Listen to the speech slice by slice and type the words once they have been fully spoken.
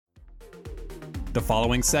The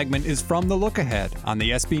following segment is from The Look Ahead on the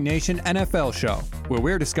SB Nation NFL Show, where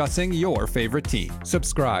we're discussing your favorite team.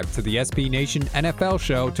 Subscribe to the SB Nation NFL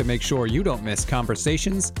Show to make sure you don't miss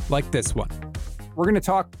conversations like this one. We're going to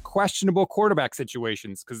talk questionable quarterback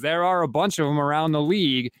situations because there are a bunch of them around the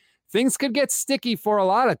league. Things could get sticky for a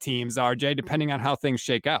lot of teams, RJ, depending on how things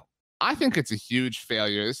shake out. I think it's a huge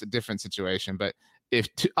failure. It's a different situation, but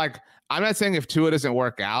I'm not saying if Tua doesn't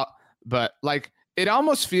work out, but it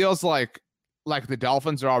almost feels like the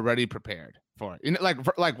Dolphins are already prepared for it.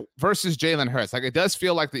 Like versus Jalen Hurts. It does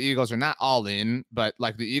feel like the Eagles are not all in, but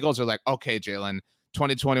the Eagles are like, okay, Jalen,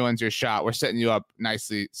 2021's your shot. We're setting you up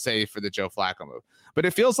nicely, safe for the Joe Flacco move. But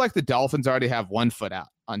it feels like the Dolphins already have 1 foot out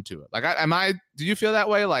onto it. Do you feel that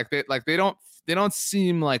way? They don't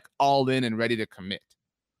seem like all in and ready to commit.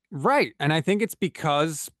 Right. And I think it's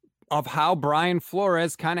because of how Brian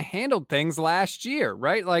Flores kind of handled things last year,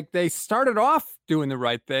 right? They started off doing the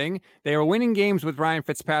right thing. They were winning games with Ryan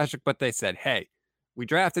Fitzpatrick, but they said, hey, we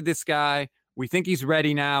drafted this guy. We think he's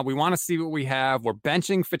ready now. We want to see what we have. We're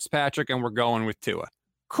benching Fitzpatrick and we're going with Tua.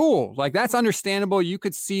 Cool. That's understandable. You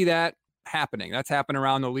could see that happening. That's happened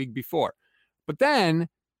around the league before. But then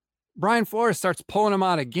Brian Flores starts pulling him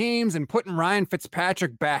out of games and putting Ryan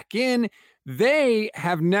Fitzpatrick back in. They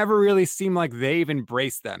have never really seemed like they've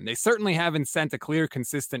embraced them. They certainly haven't sent a clear,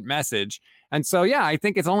 consistent message. And so, yeah, I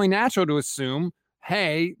think it's only natural to assume,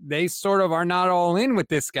 hey, they sort of are not all in with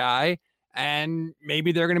this guy, and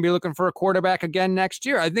maybe they're going to be looking for a quarterback again next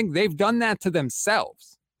year. I think they've done that to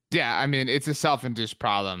themselves. Yeah, I mean, it's a self-induced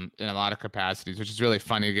problem in a lot of capacities, which is really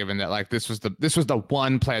funny given that this was the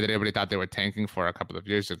one player that everybody thought they were tanking for a couple of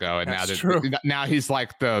years ago, and now he's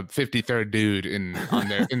like the 53rd dude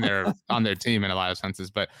on their team in a lot of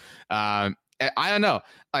senses. But I don't know,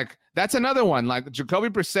 that's another one. Jacoby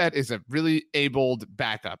Brissett is a really abled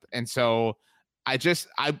backup, and so I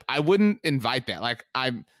wouldn't invite that.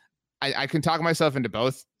 I can talk myself into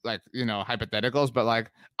both hypotheticals, but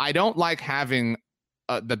I don't like having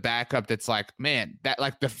the backup that's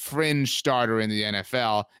the fringe starter in the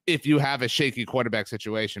NFL if you have a shaky quarterback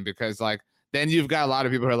situation, because then you've got a lot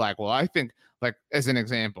of people who are like, well, I think as an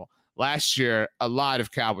example, last year, a lot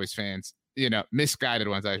of Cowboys fans, misguided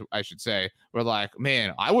ones, I should say, were like,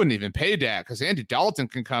 man, I wouldn't even pay Dak because Andy Dalton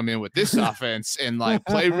can come in with this offense and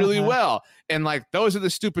play really well. And those are the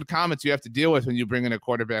stupid comments you have to deal with when you bring in a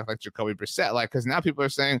quarterback like Jacoby Brissett. Because now people are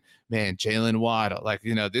saying, man, Jalen Waddle,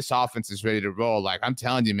 this offense is ready to roll. I'm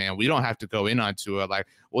telling you, man, we don't have to go in onto it.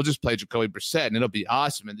 We'll just play Jacoby Brissett and it'll be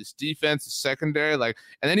awesome. And this defense is secondary. And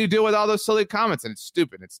then you deal with all those silly comments and it's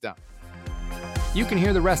stupid. It's dumb. You can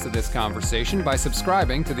hear the rest of this conversation by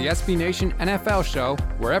subscribing to the SB Nation NFL Show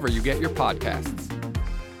wherever you get your podcasts.